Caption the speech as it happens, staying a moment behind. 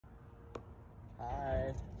Hi,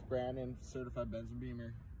 it's Brandon, certified Benz and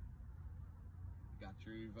Beamer. Got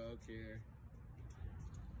your Evoque here.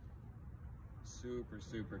 Super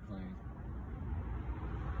clean.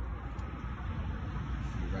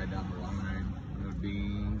 See right down the line, no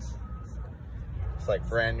dings. It's like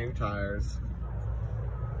brand new tires.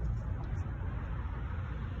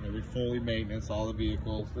 We fully maintenance all the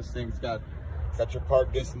vehicles. This thing's got your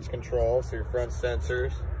park distance control, so your front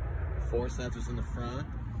sensors, 4 sensors in the front.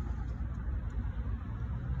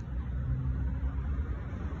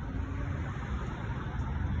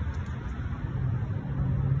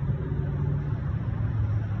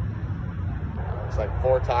 It's like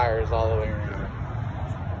 4 tires all the way around.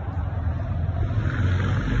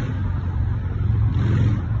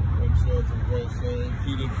 Windshield's in great shape,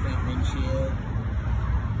 heated front windshield.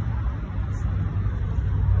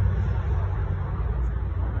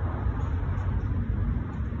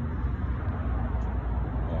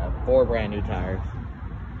 Yeah, 4 brand new tires.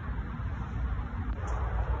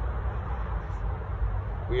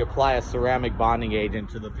 We apply a ceramic bonding agent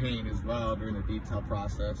to the paint as well during the detail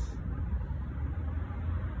process.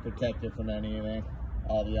 Protect it from anything,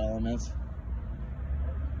 all the elements.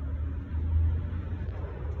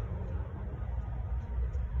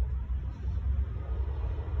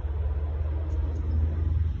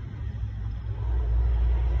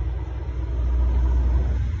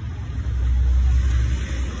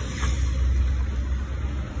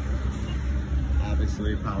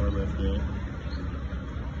 Obviously power lifted.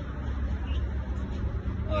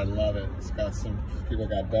 I love it. It's got some people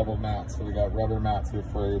got double mounts, so we got rubber mounts here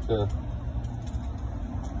for you too.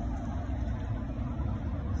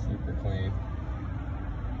 Super clean.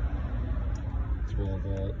 12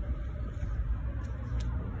 volt.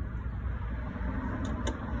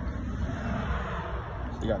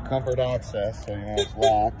 So you got comfort access, so you know it's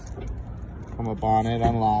locked. Come up on it,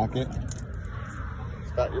 unlock it.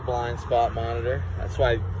 It's got your blind spot monitor. That's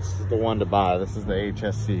why this is the one to buy. This is the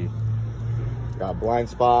HSC. Got blind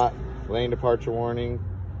spot, lane departure warning,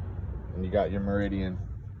 and you got your Meridian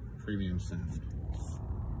premium sound.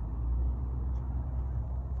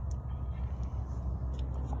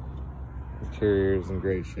 Interior is in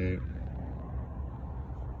great shape.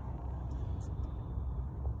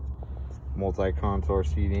 Multi-contour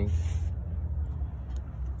seating.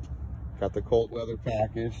 Got the cold weather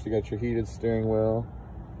package. You got your heated steering wheel,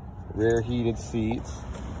 rear heated seats.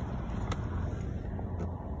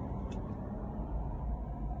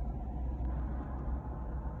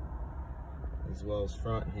 As well as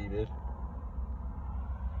front heated.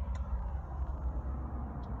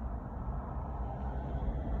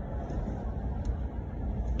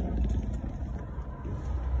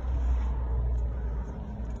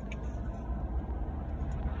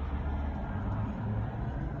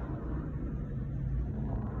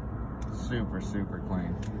 Super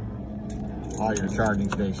clean. All your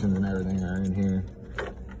charging stations and everything are in here.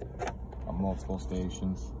 Got multiple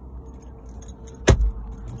stations.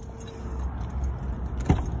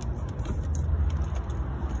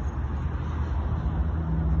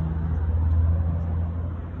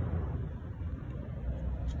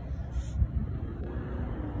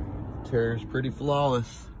 Interior's pretty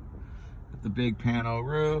flawless. Got the big pano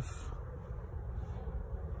roof.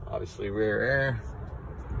 Obviously rear air.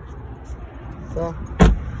 So,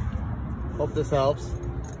 hope this helps.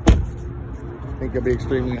 I think you'll be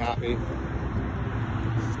extremely happy.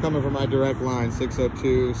 This is coming from my direct line,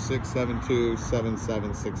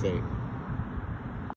 602-672-7768.